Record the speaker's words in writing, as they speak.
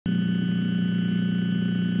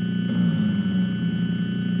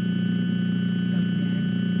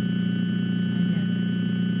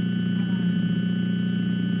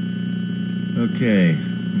Okay,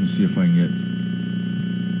 let me see if I can get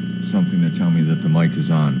something to tell me that the mic is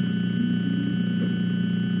on.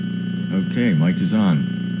 Okay, mic is on.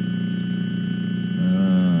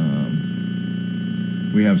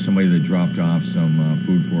 We have somebody that dropped off some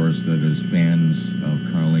food for us that is fans of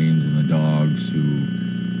Carlene's and the dogs, who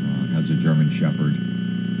has a German Shepherd.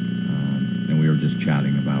 And we were just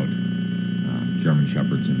chatting about German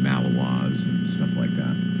Shepherds and Malinois and stuff like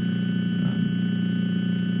that.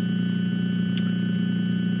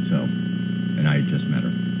 And I had just met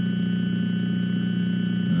her.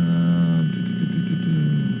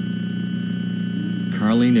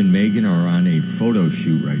 Carlene and Megan are on a photo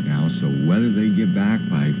shoot right now, so whether they get back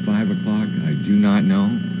by 5 o'clock, I do not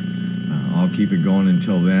know. I'll keep it going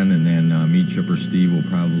until then, and then Meat Chipper Steve will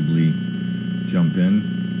probably jump in.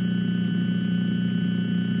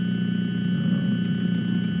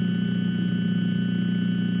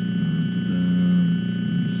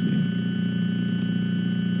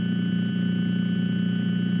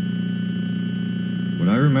 What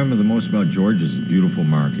I remember the most about George is the beautiful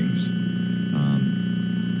markings.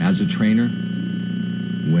 As a trainer,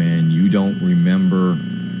 when you don't remember,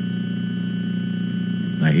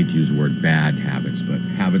 I hate to use the word bad habits, but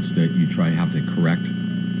habits that you have to correct,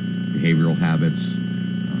 behavioral habits,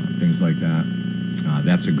 things like that,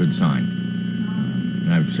 that's a good sign.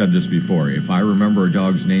 And I've said this before, if I remember a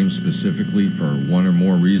dog's name specifically for one or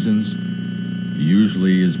more reasons,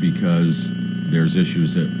 usually is because there's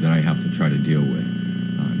issues that I have to try to deal with.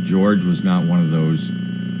 George was not one of those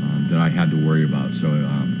that I had to worry about, so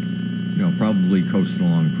you know, probably coasted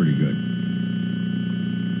along pretty good.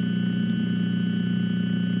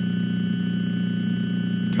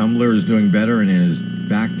 Tumbler is doing better and is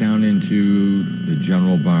back down into the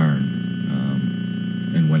general barn,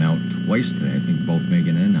 and went out twice today. I think both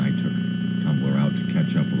Megan and I took Tumbler out to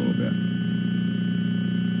catch up a little bit.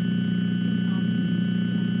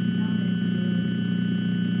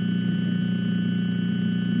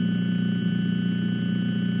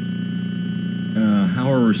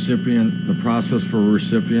 How are the process for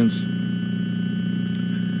recipients?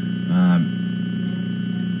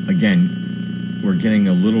 Again, we're getting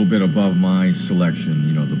a little bit above my selection.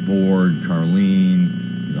 You know, the board, Carlene,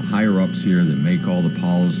 the higher-ups here that make all the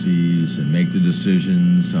policies and make the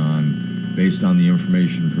decisions based on the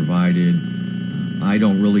information provided. I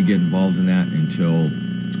don't really get involved in that until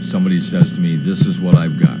somebody says to me, this is what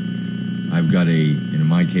I've got. I've got in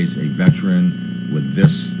my case, a veteran with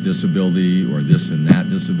this disability or this and that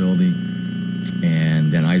disability,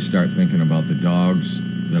 and then I start thinking about the dogs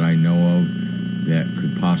that I know of that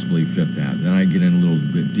could possibly fit that. Then I get in a little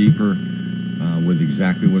bit deeper with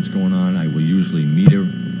exactly what's going on. I will usually meet a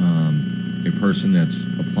person that's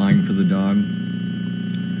applying for the dog,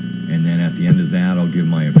 and then at the end of that I'll give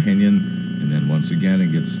my opinion, and then once again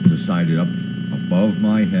it gets decided up above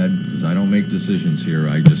my head, because I don't make decisions here,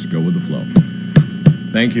 I just go with the flow.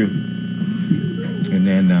 Thank you. And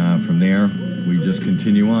then from there, we just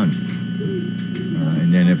continue on.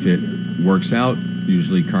 And then if it works out,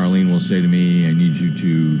 usually Carlene will say to me, I need you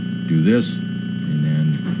to do this, and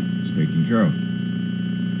then it's taken care of.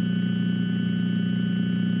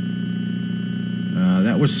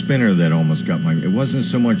 That was Spinner that almost got my... It wasn't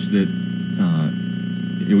so much that...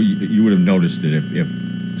 you would have noticed it if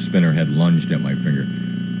Spinner had lunged at my finger.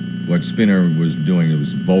 What Spinner was doing, it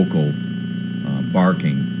was vocal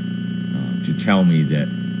barking, to tell me that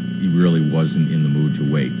he really wasn't in the mood to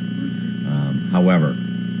wait. However,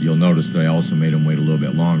 you'll notice that I also made him wait a little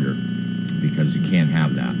bit longer, because you can't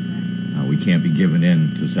have that. We can't be given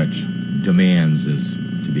in to such demands as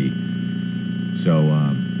to be. So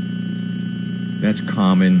that's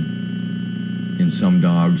common in some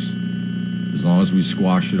dogs. As long as we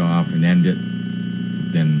squash it off and end it,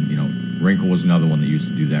 then, you know, Wrinkle was another one that used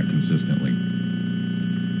to do that consistently.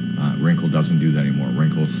 Wrinkle doesn't do that anymore.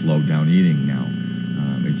 Wrinkle slowed down eating now.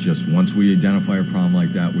 It's just once we identify a problem like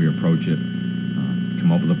that, we approach it,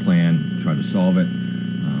 come up with a plan, try to solve it.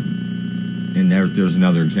 And there's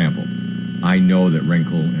another example. I know that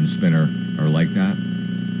Wrinkle and Spinner are like that,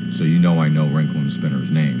 so you know I know Wrinkle and Spinner's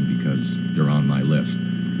name because they're on my list.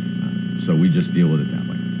 So we just deal with it that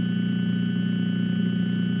way.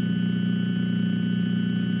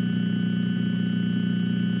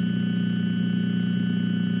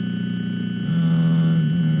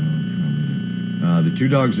 The two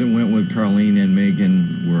dogs that went with Carlene and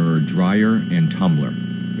Megan were Dryer and Tumbler.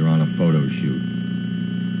 They're on a photo shoot.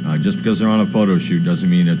 Just because they're on a photo shoot doesn't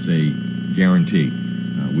mean it's a guarantee.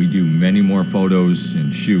 We do many more photos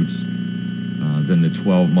and shoots than the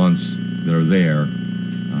 12 months that are there.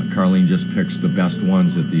 Carlene just picks the best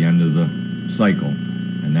ones at the end of the cycle,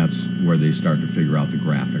 and that's where they start to figure out the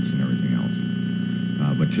graphics and everything else.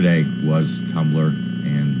 But today was tumbler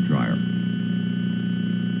and dryer.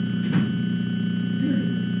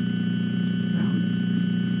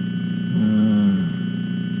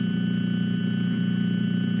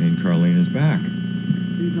 And Carlene is back.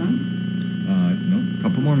 You done? No, a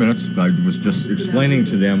couple more minutes. I was just explaining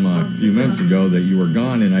to them a few minutes ago that you were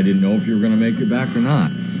gone, and I didn't know if you were going to make it back or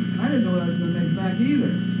not. I didn't know I was going to make it back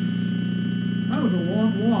either. That was a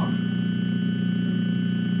long walk.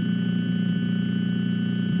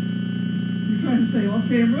 You trying to stay off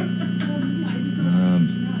camera?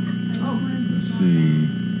 Let's see.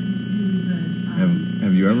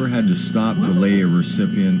 Have you ever had to stop, delay a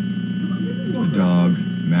recipient, a dog,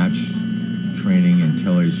 match training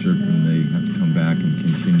until a certain they have to come back and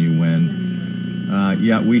continue when?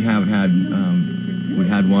 Yeah, we have had, we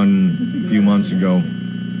had one a few months ago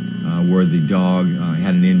where the dog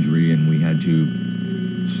had an injury and we had to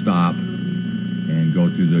stop and go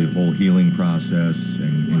through the whole healing process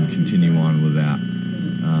and continue on with that.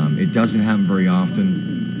 It doesn't happen very often,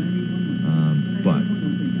 but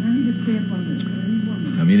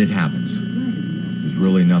I mean, it happens. There's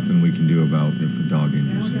really nothing we can do about if a dog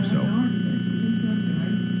injures himself.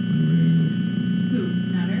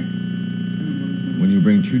 When you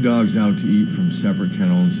bring two dogs out to eat from separate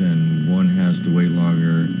kennels and one has to wait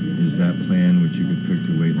longer, is that planned, which you could pick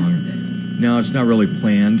to wait longer? No, it's not really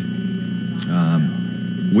planned.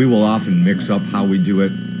 We will often mix up how we do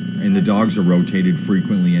it, and the dogs are rotated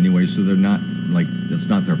frequently anyway, so they're not like, that's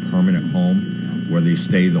not their permanent home where they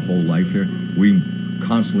stay the whole life here. We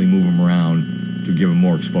constantly move them around to give them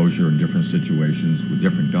more exposure in different situations with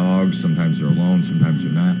different dogs. Sometimes they're alone, sometimes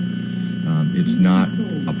they're not. It's not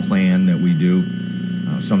a plan that we do.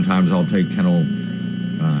 Sometimes I'll take kennel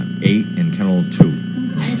 8 and kennel 2.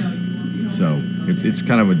 So it's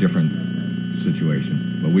kind of a different situation,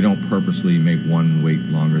 but we don't purposely make one wait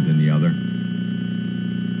longer than the other.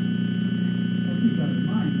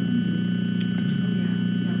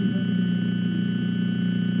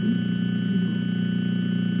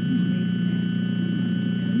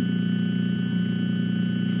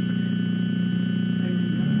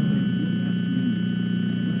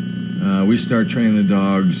 We start training the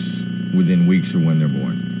dogs within weeks of when they're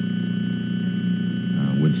born.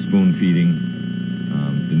 With spoon feeding.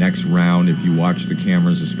 The next round, if you watch the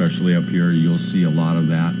cameras, especially up here, you'll see a lot of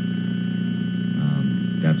that.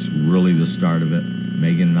 That's really the start of it.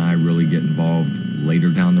 Megan and I really get involved later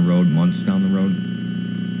down the road, months down the road.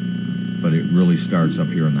 But it really starts up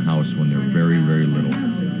here in the house when they're very, very little.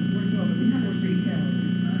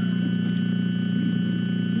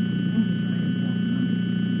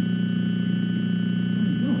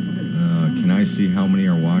 Can I see how many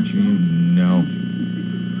are watching you? No.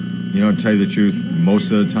 You know, to tell you the truth, most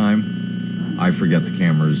of the time, I forget the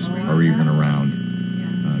cameras are even around.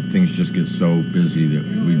 Things just get so busy that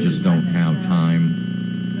we just don't have time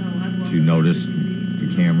to notice the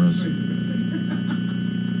cameras.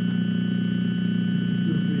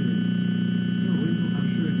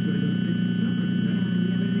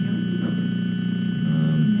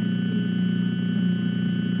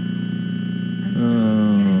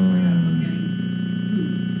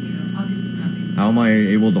 How am I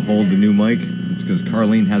able to hold the new mic? It's because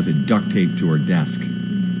Carlene has it duct taped to her desk.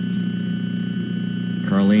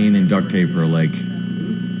 Carlene and duct tape are like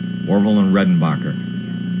Orville and Redenbacher.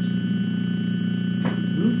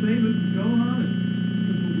 We'll save it. Go on it.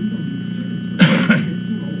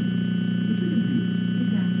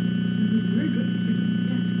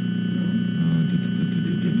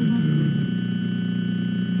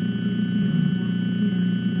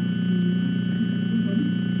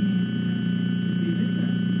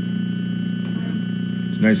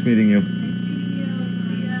 Nice meeting you. Nice meeting you.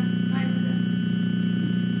 See ya. Bye, Linda.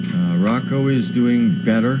 Rocco is doing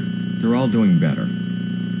better. They're all doing better.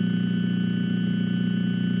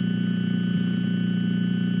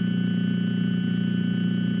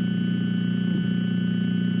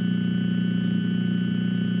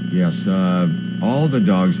 Yes, all the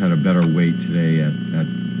dogs had a better weight today at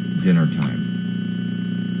dinner time.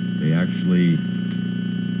 They actually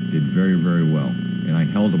did very, very well. And I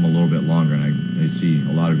held them a little bit longer, and I see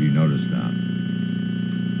a lot of you noticed that.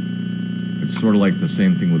 It's sort of like the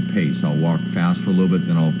same thing with pace. I'll walk fast for a little bit,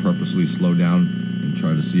 then I'll purposely slow down and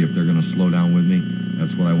try to see if they're going to slow down with me.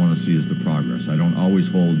 That's what I want to see is the progress. I don't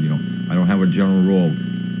always hold, you know, I don't have a general rule,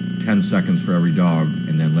 10 seconds for every dog,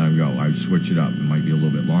 and then let them go. I switch it up. It might be a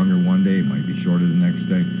little bit longer one day, it might be shorter the next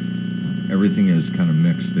day. Everything is kind of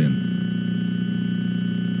mixed in.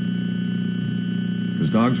 Because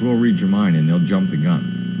dogs will read your mind and they'll jump the gun.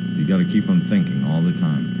 You got to keep them thinking all the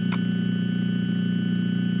time.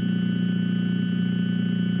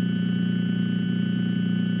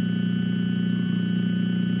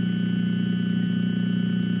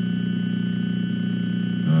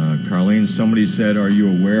 Carlene, somebody said, are you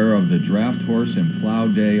aware of the Draft Horse and Plow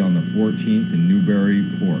Day on the 14th in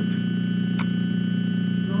Newburyport?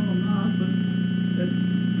 No, I'm not, but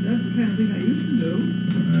that's the kind of thing I used to do.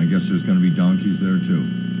 I guess there's going to be donkeys there too.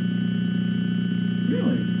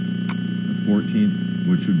 Really? The 14th,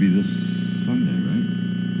 which would be this Sunday, right?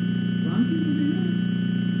 Donkeys will be there?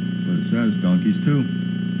 But it says donkeys too.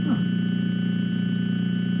 Huh.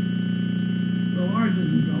 So ours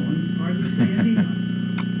isn't going. Ours is staying here.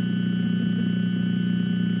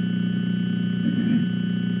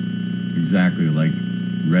 Exactly, like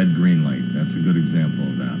red, green light. That's a good example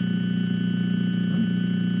of that.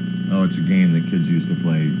 Oh, it's a game that kids used to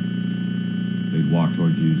play. They'd walk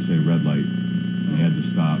towards you, you'd say red light. They had to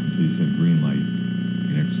stop until you said green light.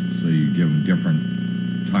 And it's, so you give them different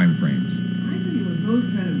time frames. I think it was those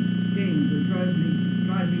kind of games that drive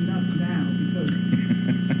me nuts now because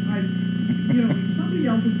somebody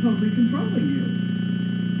else is totally controlling you.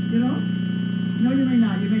 You know? No, you may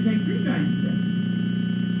not. You may take 3 giant steps.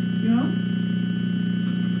 You know?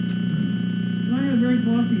 And I had a very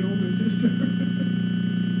bossy older sister.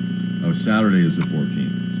 Oh, Saturday is the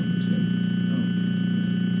 14th, somebody said. Oh.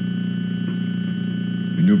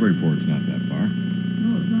 And Newburyport's not that far.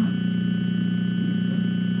 No, it's not.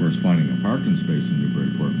 Of course, finding a parking space in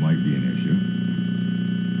Newburyport might be an issue.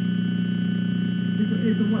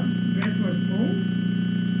 It's a what? Draft Horse Bowl?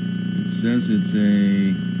 It says it's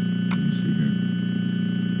a, let me see here,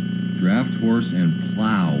 Draft Horse and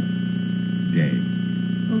Plow Day.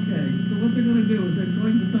 Okay, so what they're going to do is they're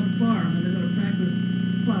going to some farm and they're going to practice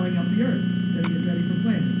plowing up the earth and get ready for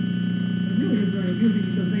planting. It really is very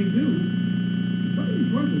amusing because they do, some of these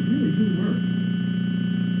horses really do work.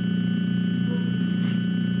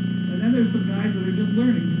 And then there's some guys that are just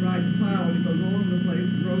learning to ride the plow and it goes all over the place,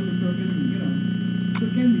 the roads are crooked, and so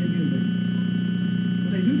it can be amusing.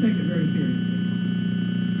 But they do take it very seriously.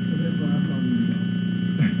 So that's why I'm telling you to go.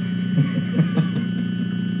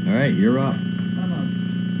 All right, you're up. I'm up.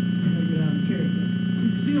 I'm going to get out of the chair. Did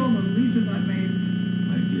you see all the leashes I made?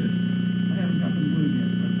 I did. I haven't got them glued yet,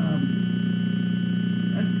 but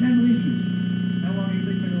that's 10 leashes. How long do you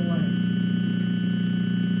think they're going to last?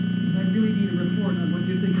 I really need a report on what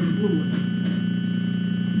you think of the glue with it.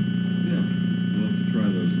 Yeah, we'll have to try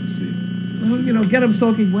those and see. Well, get them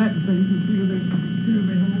soaking wet and things and see if they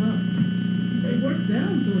hold up. They work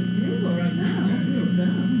down, so it's all right now. They're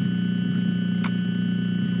down.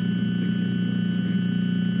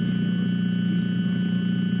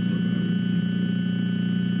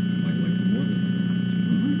 Might like them more than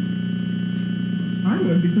I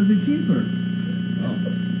would because they're cheaper. Oh.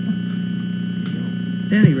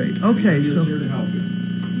 At any rate, okay, He is so here to help you.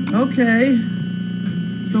 okay,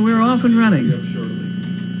 so we're off and running. Be up shortly.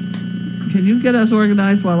 Can you get us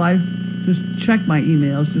organized while I just check my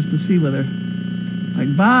emails just to see whether,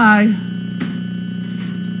 like, bye.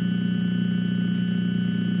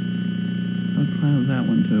 I'll close that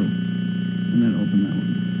one too, and then open that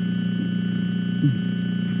one.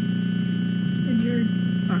 Is your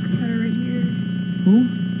box cutter right here? Who?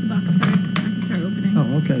 The box cutter. I can start opening.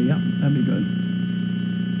 Oh, okay, yeah, that'd be good.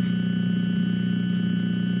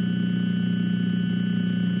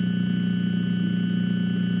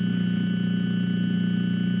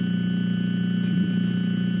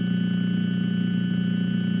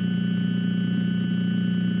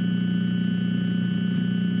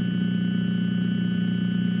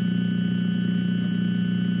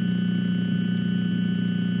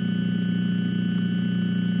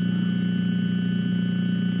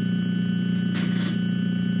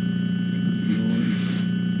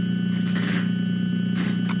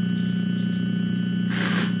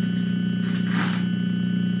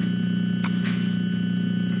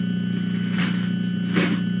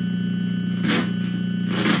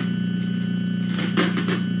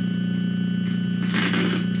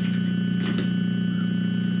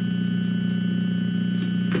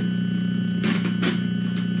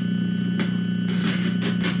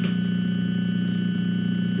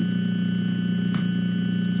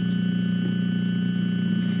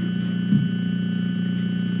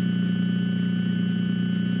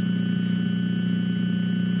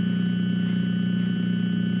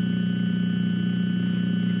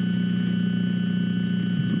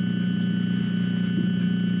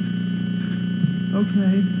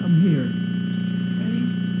 Okay, I'm here. Ready?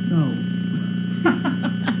 No.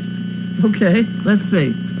 Okay, let's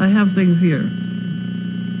see. I have things here.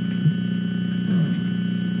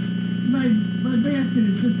 My basket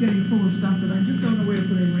is just getting full of stuff that I just don't know where to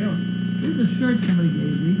put anywhere else. This is a shirt somebody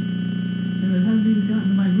gave me, and it hasn't even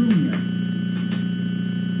gotten to my room yet.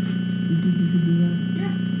 You think you could do that?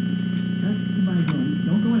 Yeah. That's to my room.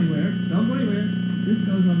 Don't go anywhere. Don't go anywhere. This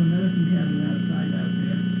goes on the medicine have it outside out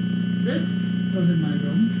there. This goes in my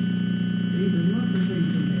room. See, there's lots of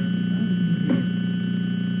things in there.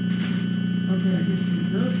 Okay, I guess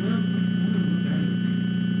it does, well, I don't know what that is.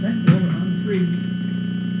 That's over on free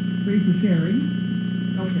for sharing.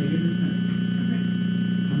 Okay, it is that. Okay.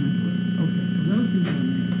 Okay, so those two go in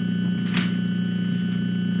there.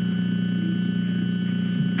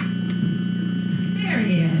 There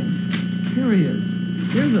he is. Here he is.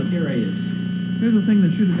 Here he is. Here's the thing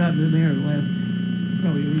that should have gotten in there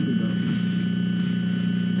probably a week ago.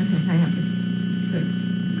 Okay, I have this. Good.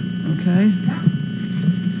 Okay. Yeah.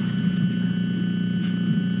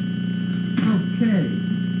 Okay.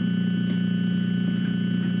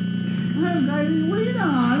 Well, guys, lean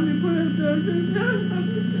on. We put it lean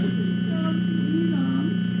on.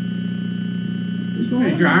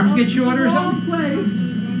 Did your arms get shorter or Wrong something? place.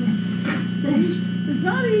 See? It's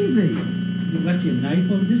not easy. You left your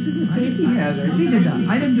knife over. This is a safety hazard. She did that.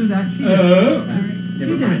 I didn't do that. She did. Oh. Sorry. She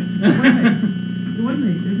Never did. mind. It wasn't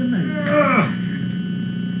me. It wasn't me.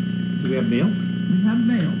 Do we have mail? We have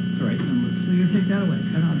mail. All right. So you take that away.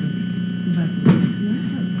 And I'll just go back to the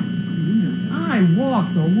I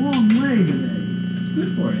walked a long way today. It's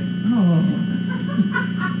good for you. Oh.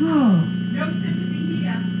 Oh. No sympathy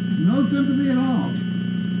here. No sympathy at all.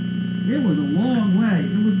 It was a long way.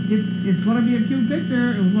 It's going to be a cute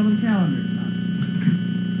picture. It was one of the calendar shots.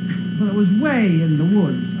 But it was way in the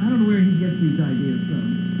woods. I don't know where he gets these ideas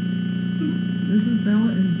from. This is Bella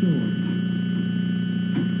and George.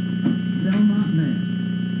 Belmont, Mass.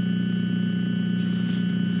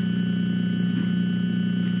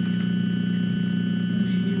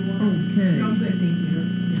 Okay. No, good, thank you.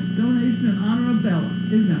 Donation in honor of Bella.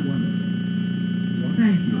 Isn't that wonderful?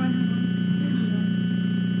 Thank you. Oh, I have one. Here's yours.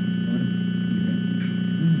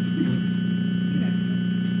 You got it.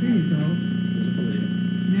 Here you go.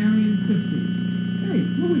 Marion Christie. Hey,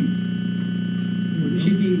 Louis. Would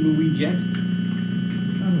she be Louis Jet?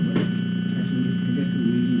 Probably. Actually, I guess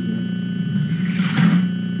Luigi's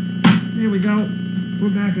Here we go. We're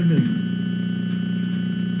back in business.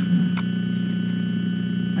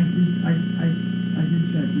 I did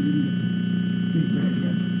check. We didn't get red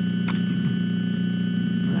yet.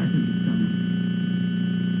 But I think it's coming.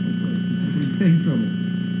 Hopefully. It's in big trouble.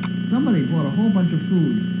 Somebody bought a whole bunch of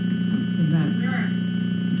food from that.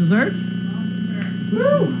 Dessert. Desserts? All dessert.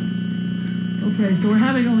 Woo! Okay, so we're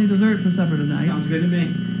having only dessert for supper tonight. Sounds good to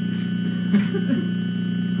me.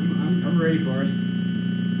 I'm ready for it.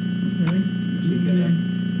 Okay. Would Would you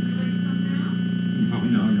like some now? Oh,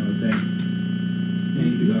 no, thanks.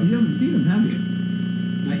 Thank you, You though. haven't seen them, have you?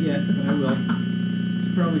 Not yet, but I will.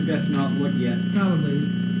 It's probably best not look yet. Probably.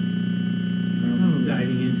 I'm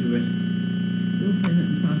diving into it. Bill Payment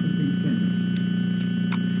and Processing Center.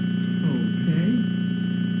 Okay.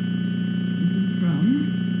 This is from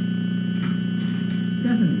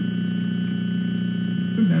Stephanie.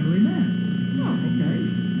 From Beverly, Mass. Oh,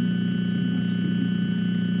 okay.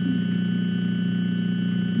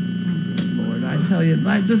 Oh, good Lord, I tell you,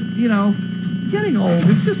 I just, getting old,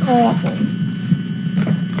 it's just awful.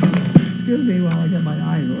 Excuse me while I get my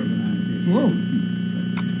eyes organized here. Whoa.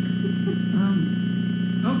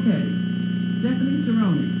 Okay. Stephanie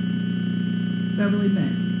Cerrone, Beverly,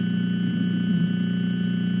 Mass.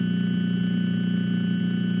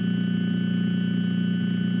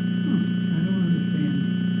 I don't understand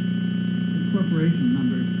the corporation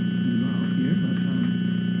numbers involved here, but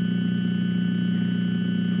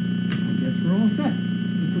I guess we're all set.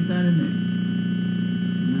 We'll put that in there.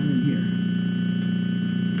 And that in here.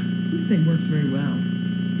 This thing works very well.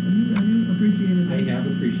 Have you appreciated that? I have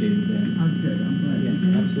appreciated that. I'm good. I'm glad. Yes,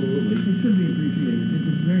 absolutely. It should be appreciated. It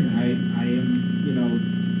was very nice. I am,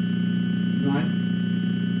 not.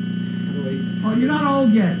 How do I say? Oh, you're not old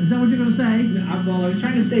yet. Is that what you're going to say? Well, I was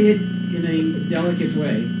trying to say it in a delicate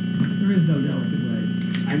way. There is no delicate way.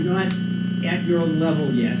 I'm not at your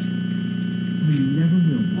level yet. Oh, you never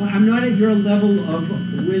will. Well, I'm not at your level of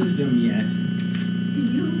wisdom yet. Can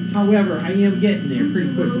you However, I am getting there reach pretty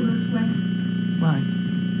a little quickly. this way Why?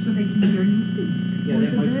 so they can hear you? Yeah,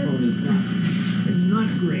 that microphone is not. It's not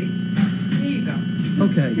great. There you go.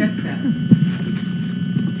 Okay. That's better.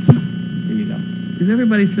 There you go. Is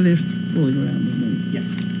everybody finished fooling around with me? Yes.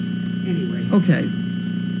 Anyway. Okay.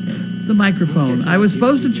 The microphone. I was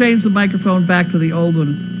supposed to change the microphone back to the old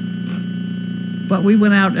one, but we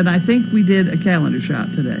went out and I think we did a calendar shot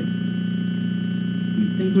today.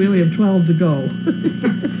 We only have 12 to go.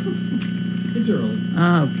 It's early.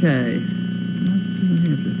 Okay. New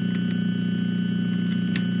Hampshire.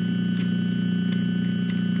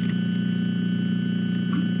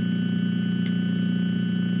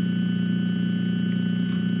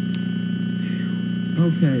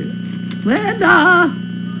 Okay. Linda!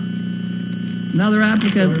 Another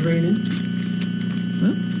applicant. Want to bring it in?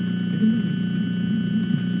 Well,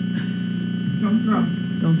 Don't throw.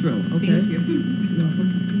 don't throw, okay. Thank you.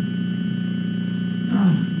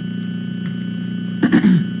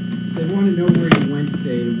 So they want to know where you went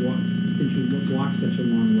today to walk, since you walked such a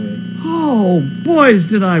long way. Oh, boys,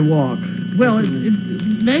 did I walk. Well,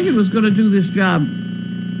 Megan was going to do this job.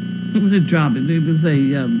 It was a job. It was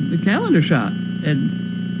a calendar shot.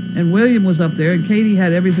 And William was up there, and Katie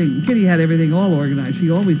had everything. Kitty had everything all organized.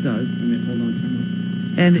 She always does. Wait a minute, hold on, time out.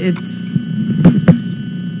 And it's...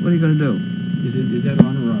 What are you going to do? Is that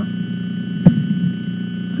on or off?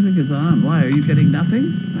 I think it's on. Why? Are you getting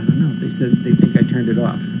nothing? I don't know. They said they think I turned it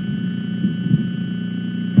off.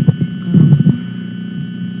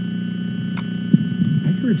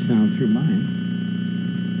 I heard sound through mine.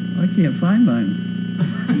 I can't find mine.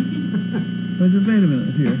 Wait a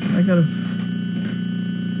minute here.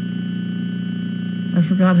 I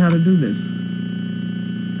forgot how to do this.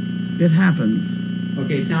 It happens.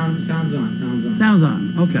 Okay, sound's on. Sounds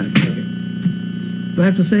on. Okay. Okay. Do I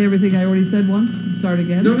have to say everything I already said once? Start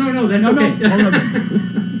again? No, that's okay. Hold on.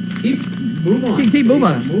 Move on. Keep moving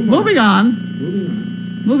on. Moving on.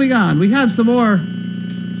 Moving on. We have some more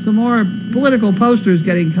political posters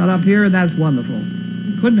getting cut up here, and that's wonderful.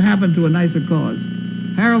 Couldn't happen to a nicer cause.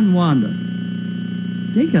 Harold and Wanda.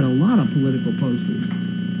 They get a lot of political posters.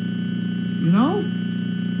 You know?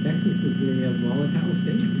 Texas is a volatile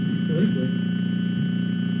state politically.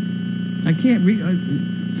 I can't read.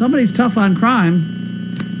 Somebody's tough on crime.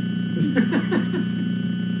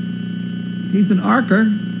 He's an archer.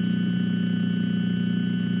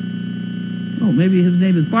 Oh, maybe his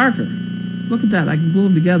name is Barker. Look at that. I can glue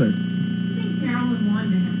them together. I think Carol and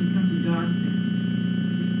Wanda have become the dog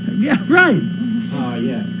thing. Yeah, right. Oh,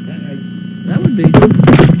 yeah. That would be.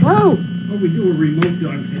 Whoa! Oh, we do a remote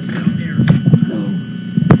dog fest out there.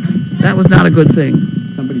 That was not a good thing.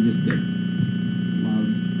 Somebody just did. Loud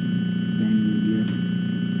banging in the ear.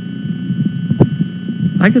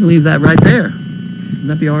 I could leave that right there. Would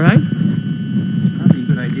that be all right? It's probably a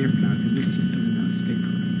good idea for now, because this just isn't going to stick.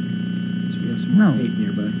 So we have some more No. tape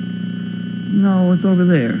nearby. No, it's over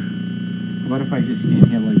there. What if I just stand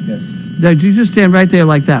here like this? There, you just stand right there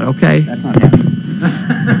like that, okay? That's not happening.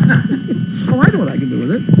 Oh, I know what I can do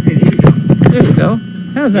with it. Hey, there you go. There you go.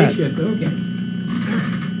 How's that? Shift, okay.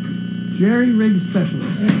 Jerry rig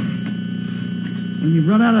specialist. When you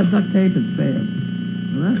run out of duct tape, it's bad.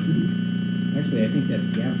 Well, that's it. Actually, I think that's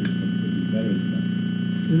gaffer's tape would be better than that.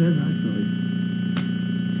 It is actually.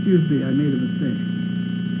 Excuse me, I made a mistake.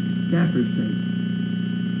 Gaffer's tape.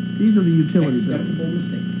 These are the utility bills. Acceptable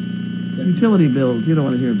mistake. Utility bills. You don't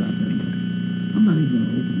want to hear about them. I'm not even going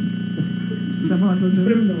to open them. Is that what I'm going to Put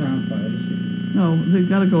do? them in the round file. No, they've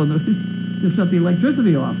got to go in the. They've shut the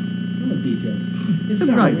electricity off. No details. It's That's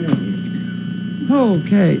summer, right. we don't need it.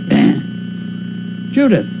 Okay.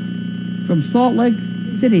 Judith from Salt Lake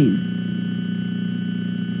City.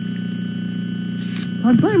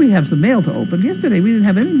 I'm glad we have some mail to open. Yesterday we didn't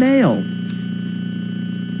have any mail.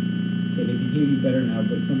 Okay, they can hear you better now,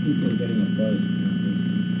 but some people are getting a buzz.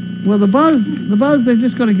 Well, the buzz they're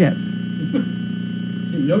just going to get.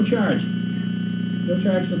 No charge. No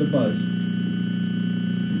charge for the buzz.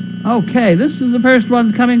 Okay, this is the first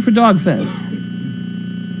one coming for Dogfest.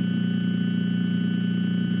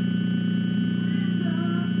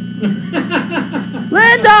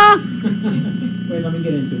 Linda! Wait, let me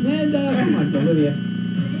get into it. Linda, come on, Olivia.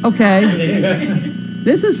 Okay,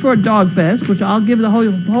 this is for Dogfest, which I'll give the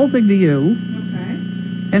whole thing to you. Okay.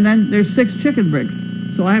 And then there's 6 chicken bricks.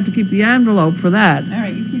 So I have to keep the envelope for that. All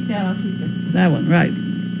right, you keep that, I'll keep it. That one, right.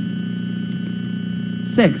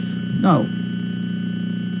 6. No,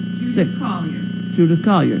 Judith 6. Collier. Judith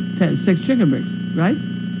Collier. 6 chicken bricks, right?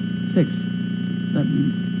 6.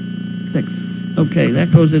 7, 6. Okay,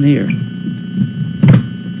 that goes in here.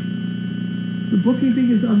 The bookkeeping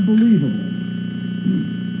is unbelievable.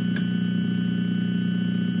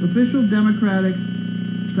 Official Democratic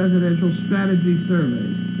Presidential Strategy Survey.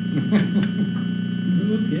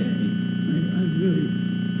 Okay. I really,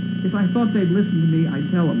 if I thought they'd listen to me, I'd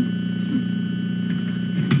tell them.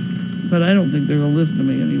 But I don't think they're going to listen to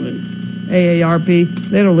me anyway. AARP,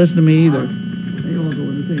 they don't listen to me either. They all go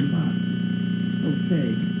in the same pot.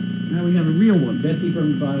 Okay, now we have a real one. Betsy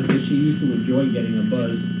from Nevada says she used to enjoy getting a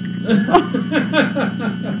buzz.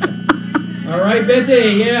 All right,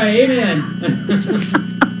 Betsy. Yeah, amen.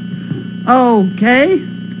 Okay.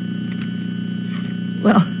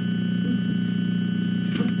 Well.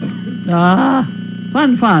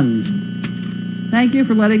 Fun. Thank you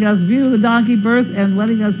for letting us view the donkey birth and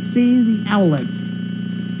letting us see the owlets.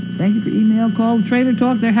 Thank you for email, call, trainer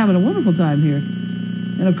talk. They're having a wonderful time here.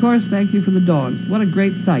 And of course, thank you for the dogs. What a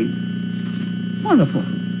great sight. Wonderful.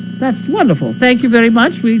 That's wonderful. Thank you very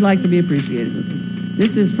much. We'd like to be appreciated.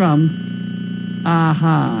 This is from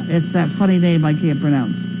Aha. It's that funny name I can't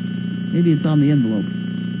pronounce. Maybe it's on the envelope.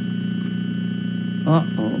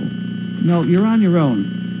 Uh-oh. No, you're on your own.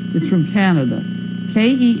 It's from Canada.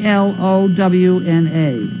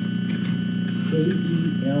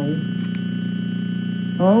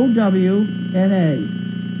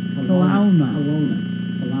 Kelowna. Owna.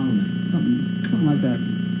 Kelowna. Something like that.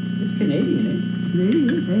 It's Canadian, eh?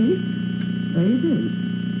 There it is.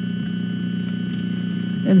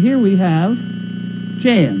 And here we have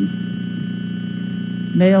Jan,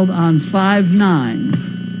 mailed on 5/9.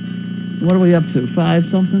 What are we up to? 5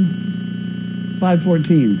 something?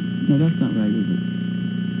 5:14. No, that's not right, is it?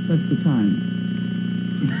 That's the time.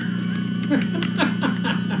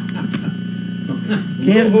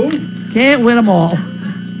 Can't win them all.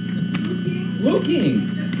 Looking.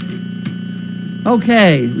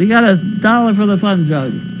 Okay, we got $1 for the fun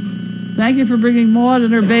jug. Thank you for bringing Maud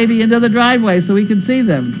and her baby into the driveway so we can see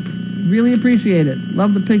them. Really appreciate it.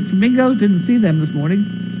 Love the pink flamingos. Didn't see them this morning,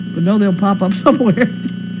 but know they'll pop up somewhere.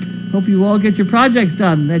 Hope you all get your projects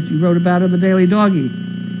done that you wrote about in the Daily Doggie.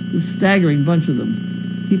 This staggering bunch of them.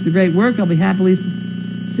 Keep the great work. I'll be happily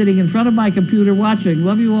sitting in front of my computer watching.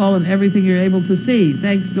 Love you all and everything you're able to see.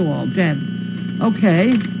 Thanks to all. Jen.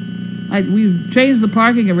 Okay. We've changed the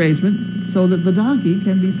parking arrangement so that the donkey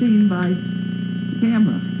can be seen by the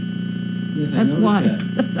camera. Yes, I That's noticed why. that.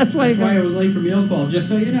 That's why. That's why I was late for mail call, just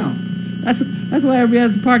so you know. That's why we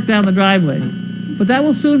have to park down the driveway. But that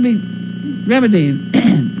will soon be remedied.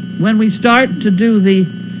 When we start to do the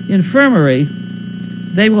infirmary,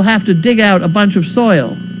 they will have to dig out a bunch of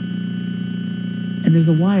soil. And there's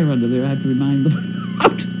a wire under there I have to remind them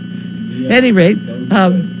about. Yeah, At any rate,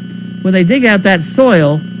 when they dig out that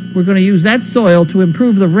soil, we're going to use that soil to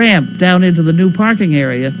improve the ramp down into the new parking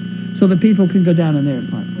area so that people can go down in there and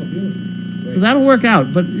park. Oh, beautiful. Great. So that'll work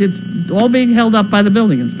out, but it's all being held up by the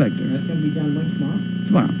building inspector. That's going to be done when tomorrow?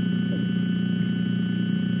 Tomorrow.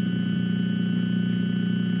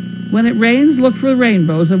 When it rains, look for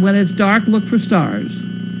rainbows, and when it's dark, look for stars.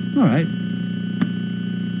 All right.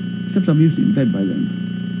 Except I'm usually in bed by then.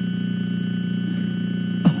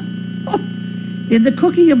 In the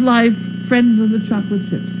cooking of life, friends of the chocolate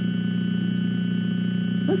chips.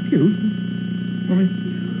 That's cute.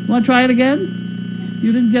 Want to try it again?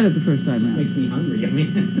 You didn't get it the first time This out. makes me hungry. I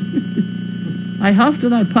mean, I huffed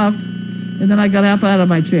and I puffed, and then I got up out of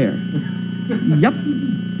my chair. Yep.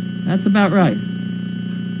 That's about right.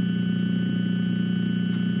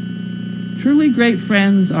 Truly great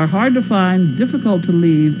friends are hard to find, difficult to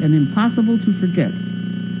leave, and impossible to forget.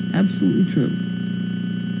 Absolutely true.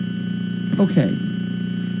 Okay.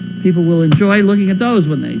 People will enjoy looking at those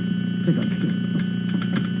when they pick up shit.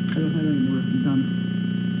 I don't have any more. I'm done.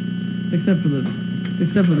 Except for the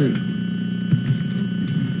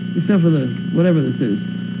whatever this is.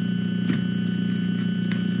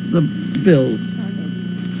 The bills.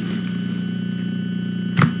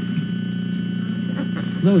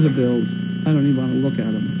 Those are bills. I don't even want to look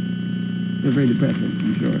at them. They're very depressing,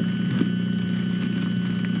 I'm sure.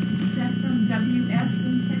 Is that from WS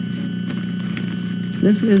in Texas?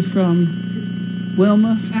 This is from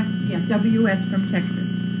Wilma. Yeah, WS from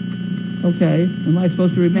Texas. Okay. Am I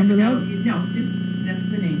supposed to remember No, that? that's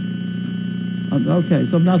the name. Okay.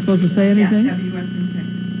 So I'm not supposed to say anything? Yeah, WS from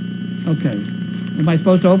Texas. Okay. Am I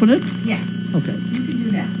supposed to open it? Yes. Okay. You can do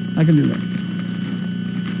that. I can do that.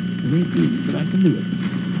 It ain't easy, but I can do it.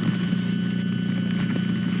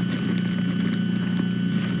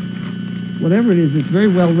 Whatever it is, it's very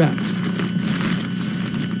well wrapped.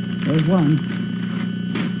 There's one.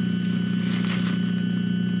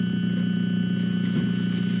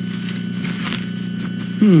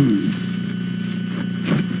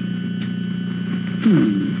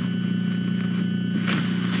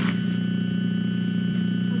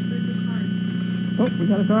 Oh, we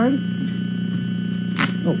got a card?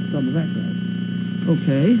 Oh, it's on the back side.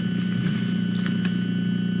 Okay.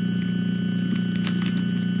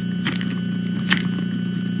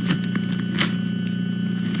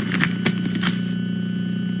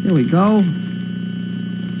 Here we go.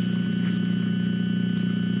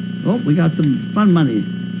 Oh, we got some fun money.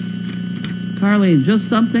 Carleen, just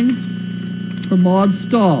something for Maud's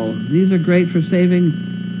stall. These are great for saving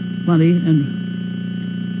money and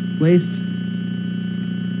waste.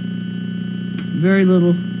 Very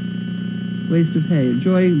little waste of hay.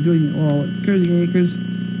 Enjoy doing it all at Kersey Acres.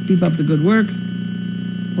 Keep up the good work.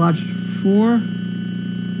 Watch for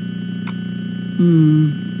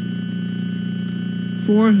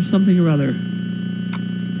before something or other.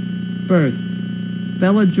 Birth.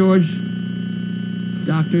 Bella George,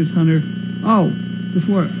 Doctors, Hunter. Oh, the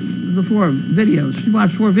four videos. She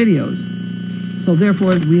watched 4 videos. So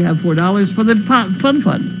therefore, we have $4 for the fun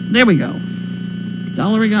fund. There we go.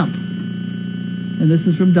 Dollaring up. And this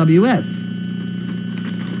is from WS.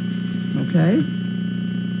 Okay.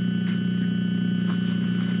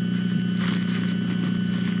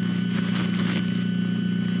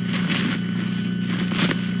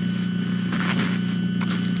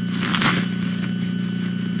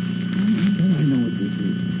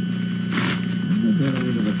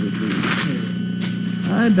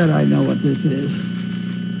 I bet I know what this is.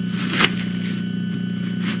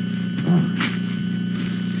 Oh.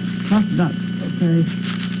 Tough nuts, okay.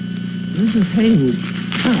 This is hay hoop.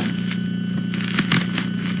 Ah.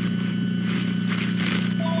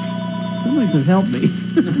 Somebody could help me.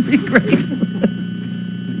 This would be great.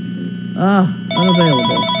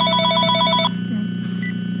 Unavailable.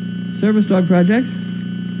 Service dog project.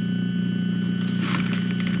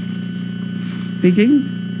 Speaking.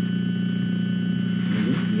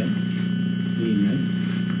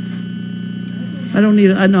 I don't need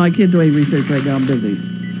it. No, I can't do any research right now. I'm busy.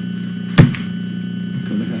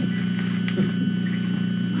 Go to hell.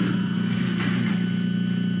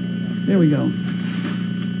 There we go.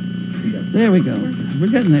 There we go. We're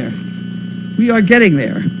getting there. We are getting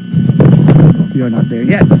there. We are not there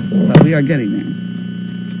yet, but we are getting there.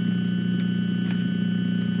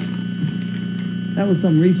 That was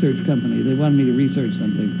some research company. They wanted me to research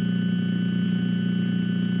something.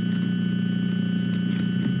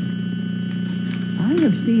 I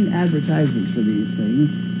have seen advertisements for these things,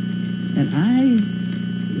 and I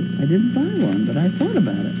didn't buy one, but I thought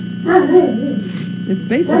about it. It's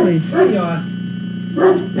basically Chaos.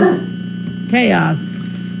 Chaos.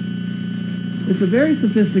 It's a very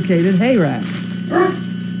sophisticated hay rack.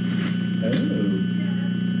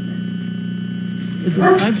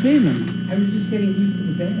 I've seen them. I was just getting used to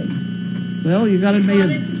the bags. Well, you got to make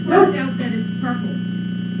Wanted it. to point out that it's purple.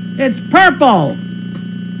 It's purple.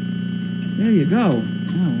 There you go. Oh,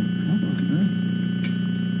 how about that?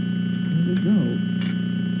 Where'd it go?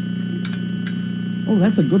 Oh,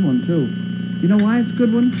 that's a good one too. You know why it's a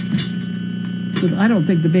good one? Because I don't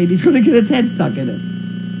think the baby's going to get its head stuck in it.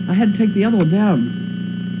 I had to take the other one down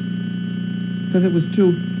because it was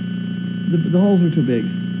too. The holes were too big.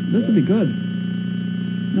 This would be good.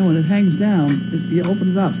 No, when it hangs down, you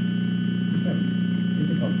open it up.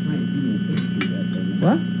 Difficult time even thinking through that, doesn't it?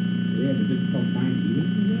 What? We have a difficult time even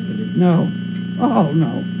through that? Or did- No. Oh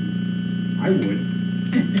no. I would.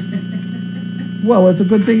 Well, it's a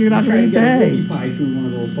good thing you're not I'm going to eat the trying to hay. get a pie through one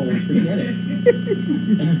of those holes. Forget it.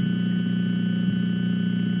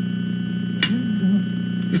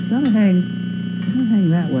 It's got to hang. It's got to hang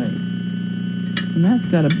that way, and that's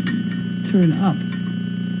got to turn up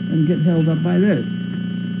and get held up by this.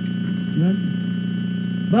 Right?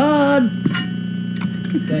 Bud.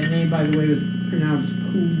 That name, by the way, was pronounced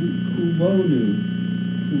Kulonu.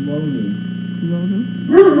 Kulonu. Kulonu?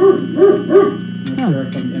 Not sure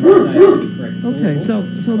if I'm emphasizing the correct Okay, syllable.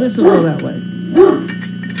 so this will go that way.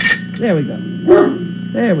 There we go.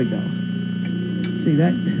 There we go. See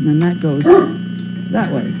that, and then that goes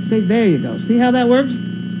that way. See, there you go. See how that works?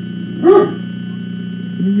 And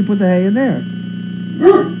then you put the hay in there.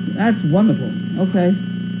 That's wonderful. Okay.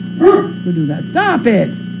 We'll do that. Stop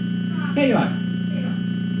it! Chaos.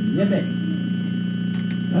 Zip it.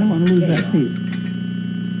 I don't want to lose that piece.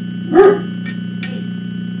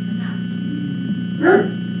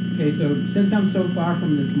 Okay, so since I'm so far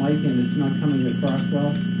from this mic and it's not coming across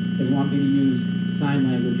well, they want me to use sign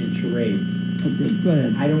language and charades. Okay, go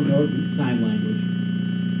ahead. I don't know sign language,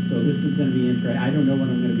 so this is going to be interesting. I don't know what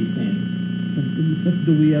I'm going to be saying.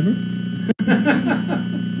 Do we ever?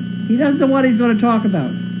 He doesn't know what he's going to talk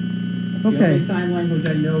about. The Okay. only sign language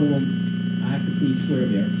I know will I have to feed swear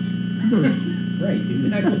there. Right,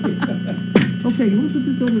 exactly. Okay, you want to put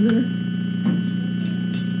this over there?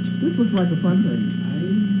 This looks like a fun thing.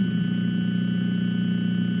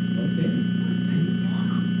 Okay.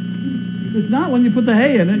 It's not when you put the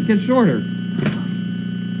hay in, it gets shorter.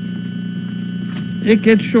 It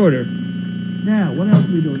gets shorter. Now, what else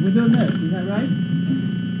are we doing? We're doing this, is that right?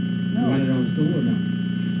 You want it on the stool or no?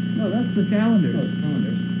 No, that's the calendar. Oh, it's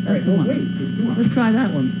calendars. That's Right, the oh one. wait, there's two on. Let's try that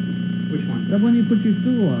one. Which one? The one you put your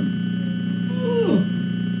stool on.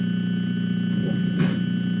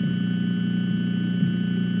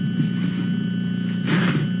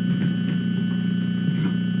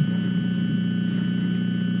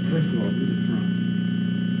 First of all, who's it from?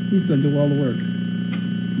 He's going to do all the work.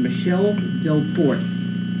 Michelle Delport.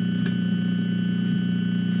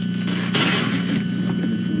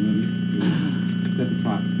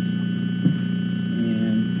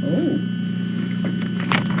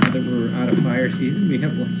 fire season. We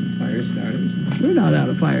have lots of fire starters. We're not out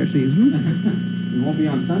of fire season. We won't be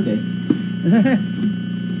on Sunday.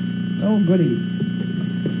 Oh, goody.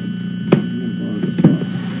 I'm gonna borrow this box.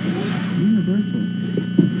 Universal.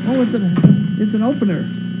 Oh, it's an opener.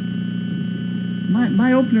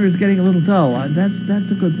 My opener is getting a little dull.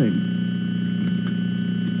 That's a good thing.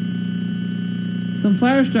 Some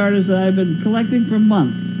fire starters that I've been collecting for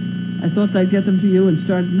months. I thought I'd get them to you and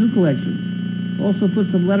start a new collection. Also put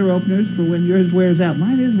some letter openers for when yours wears out.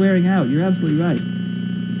 Mine is wearing out. You're absolutely right.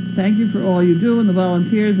 Thank you for all you do and the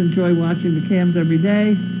volunteers. Enjoy watching the cams every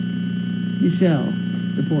day. Michelle,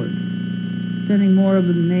 report. Sending more of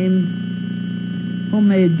the name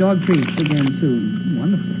homemade dog treats again soon.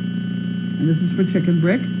 Wonderful. And this is for Chicken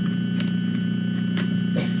Brick.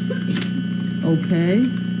 Okay.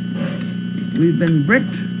 We've been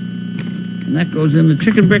bricked. And that goes in the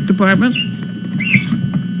Chicken Brick department.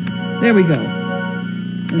 There we go.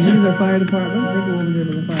 And these are fire department. They go over there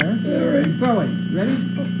to the fire. All right. Throw it. Ready?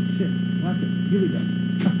 Oh, shit. Watch it. Here we go.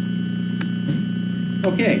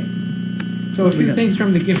 Okay. So a What we few got? things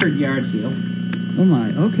from the Gifford yard sale. Oh,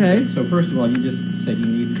 my. Okay. So first of all, you just said you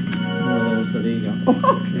need more of those, so there you go.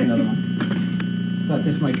 Here's another one. Thought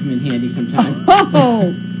this might come in handy sometime.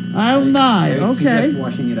 Oh, oh, my. I would Okay. suggest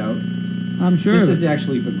washing it out. I'm sure. This is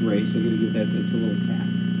actually for gray, so you're gonna give that. It's a little tap.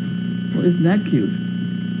 Well, isn't that cute?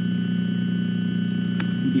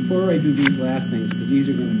 Before I do these last things, because these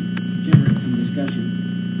are gonna generate some discussion.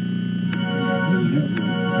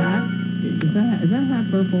 Hat? Is that hat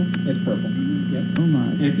purple? It's purple. Yep. Oh, my.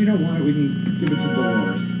 And if you don't want it, we can give it to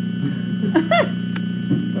Dolores.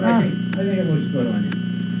 But I think it looks good on you.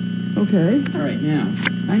 Okay. All right, now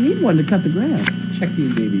I need one to cut the grass. check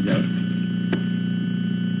these babies out.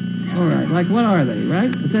 All right. Like, what are they, right?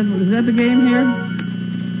 Is that the game here?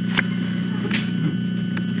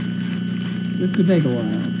 This could take a while.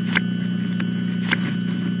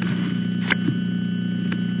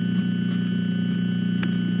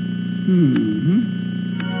 Mm-hmm.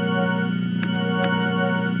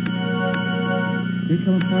 They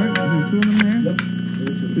come apart? Are there two of them there? Yep.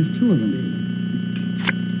 There's two of them.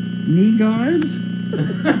 Knee guards?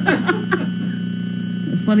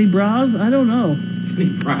 Funny bras? I don't know. Funny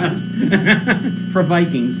bras for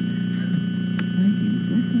Vikings. Vikings,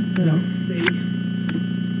 what the hell?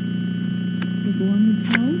 They go on your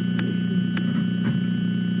toe?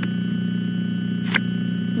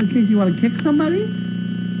 In case you want to kick somebody?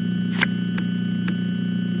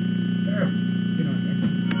 Get on there.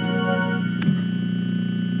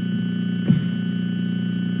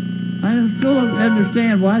 I still don't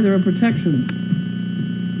understand why they're a protection.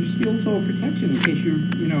 Your steel toe protection in case you're,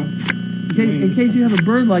 In case you have a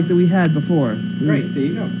bird like that we had before. Right, there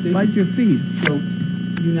you go. See? Bite your feet. So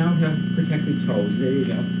you now have protected toes. There you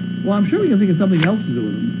go. Well, I'm sure we can think of something else to do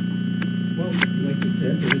with them. Well, like you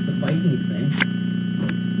said, there's the Viking thing.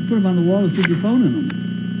 Put them on the wall and stick your phone in them.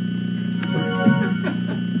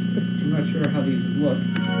 I'm not sure how these look.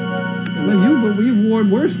 Well, we've worn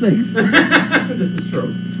worse things. This is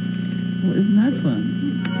true. Well, isn't that fun?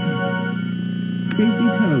 Safety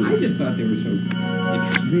toes. I just thought they were so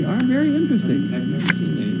interesting. They are very interesting. I've never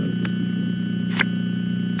seen any like this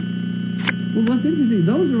before. Well, what's interesting,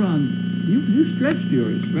 those are on, you stretched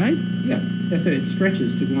yours, right? Yeah, that's it. It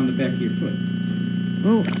stretches to go on the back of your foot.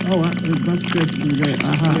 It must stretch in there. And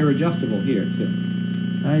Aha, they're adjustable here, too.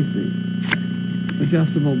 I see.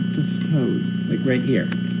 Adjustable to toes. Like right here.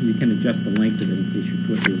 You can adjust the length of it in case your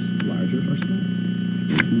foot is larger or smaller.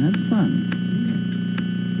 Isn't that fun?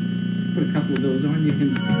 Put a couple of those on, you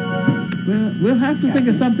can... Well, we'll have to think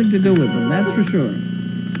of something to do with them, that's for sure.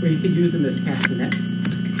 Or you could use them as castanets.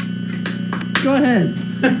 Go ahead.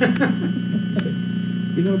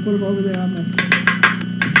 You're going to put them over there on the...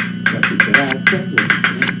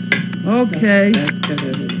 Okay.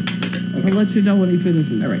 I'll let you know when he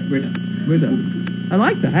finishes. All right, we're done. We're done. I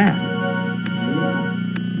like the hat.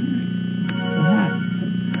 The hat.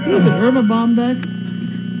 Who is it, Irma Bombeck?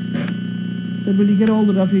 Said when you get old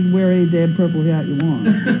enough, you can wear any damn purple hat you want.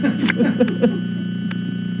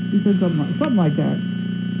 She said something like that.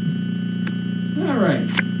 All right.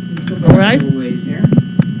 All right. Ways here.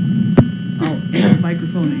 I'll hand the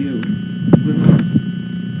microphone to you.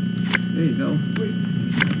 There you go.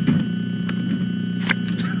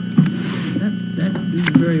 That is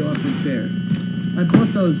a very awesome chair. I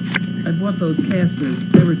bought those casters.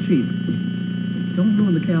 They were cheap. Don't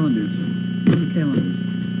ruin the calendars. Ruin the calendars.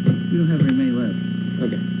 We don't have very many left.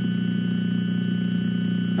 Okay.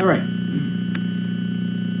 All right.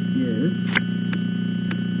 Yes.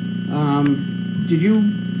 Did you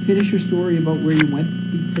finish your story about where you went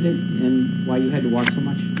today and why you had to walk so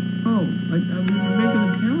much? Oh, we were making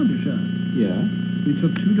a calendar shot. Yeah. We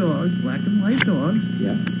took 2 dogs, black and white dogs,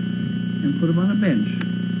 Yeah. and put them on a bench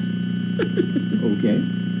Okay.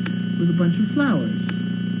 with a bunch of flowers.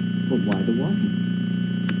 But why the walking?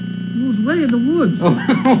 It was way in the woods. Oh,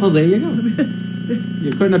 well, there you go.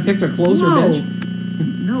 You couldn't have picked a closer Whoa. bench?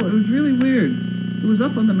 No, it was really weird. It was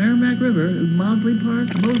up on the Merrimack River. It was Mosley Park.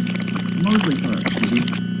 Mosley Park.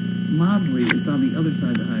 Mosley is on the other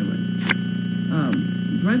side of the highway.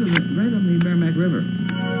 Right on the Merrimack River.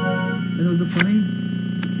 And it was a funny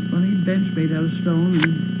bench made out of stone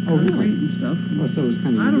and Oh, really? concrete and stuff. Oh, so it was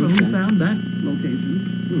kind of I don't know unique who then. found that location,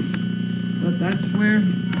 but that's where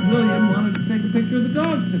William wanted to take a picture of the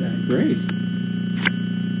dogs today. Great.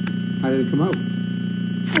 How did it come out?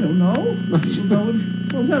 I don't know.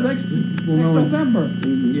 We'll know next know in- November.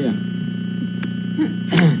 Yeah.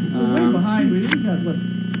 We're way behind. We got,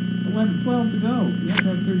 12 to go. We have to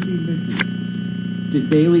have 13 pictures. Did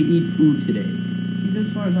Bailey eat food today? She did,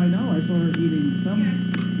 as far as I know. I saw her eating some. Yeah,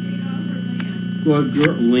 she ate all her lamb. Good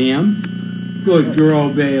girl. Lamb? Good girl,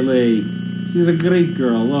 Bailey. She's a great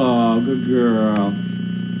girl. Oh, good girl.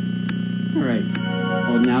 All right.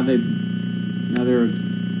 Well, now they're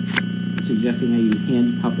suggesting I use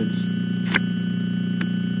hand puppets.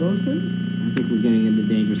 Those things? I think we're getting into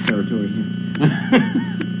dangerous territory here.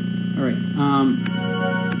 All right.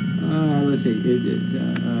 Let's see.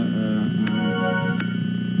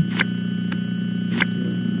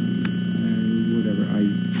 Whatever.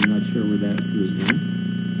 I'm not sure where that was going.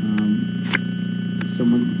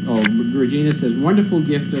 Regina says, wonderful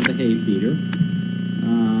gift of the hay feeder.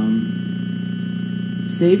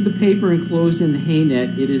 Save the paper enclosed in the hay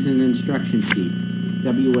net. It is an instruction sheet.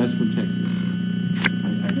 WS from Texas. I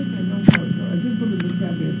think I know how it goes. I did put it in the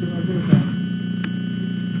cabinet, so I wrote that.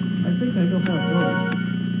 I think I know how it goes.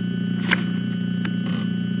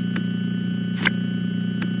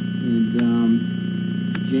 And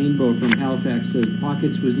Jane Bow from Halifax says,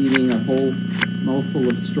 Pockets was eating a whole mouthful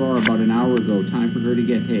of straw about an hour ago. Time for her to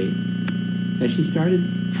get hay. Has she started?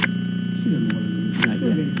 She doesn't know what it is. Not She's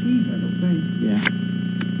yet. going to eat, I don't think. Yeah.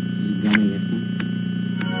 She's gumming it, huh?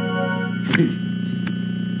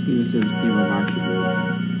 Tina says, Camera Mark should do it.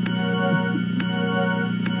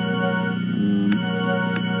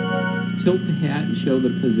 Tilt the hat and show the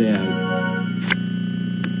pizzazz.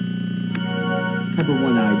 Cover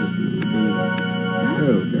one eye just a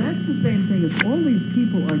little bit. That's the same thing as all these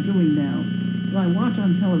people are doing now. That I watch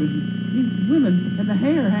on television. These women, and the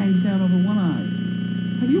hair hangs down over one eye.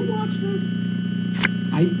 Have you watched this?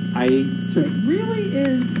 I took. It really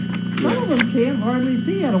is. Some of them can't hardly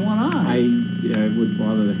see out of one eye. It would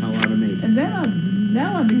bother the hell out of me. And then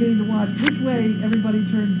now I'm beginning to watch which way everybody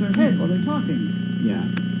turns their head while they're talking. Yeah.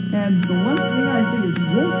 And the one thing I see is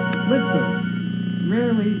Wolf Blitzer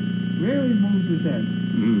rarely moves his head.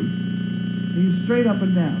 Mm. He's straight up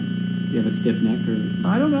and down. You have a stiff neck, or?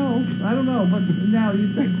 I don't know. But now you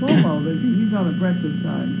think Cuomo, that he's on a breakfast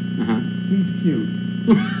time. He's cute.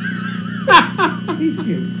 He's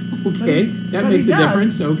cute. Okay, that makes a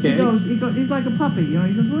difference. Okay. He goes, he's like a puppy, you know.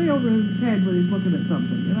 He goes way over his head when he's looking at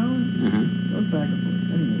something, you know. Goes back and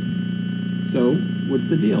forth. Anyway. So, what's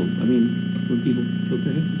the deal? I mean, when people tilt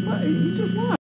their head? Well, you just watch.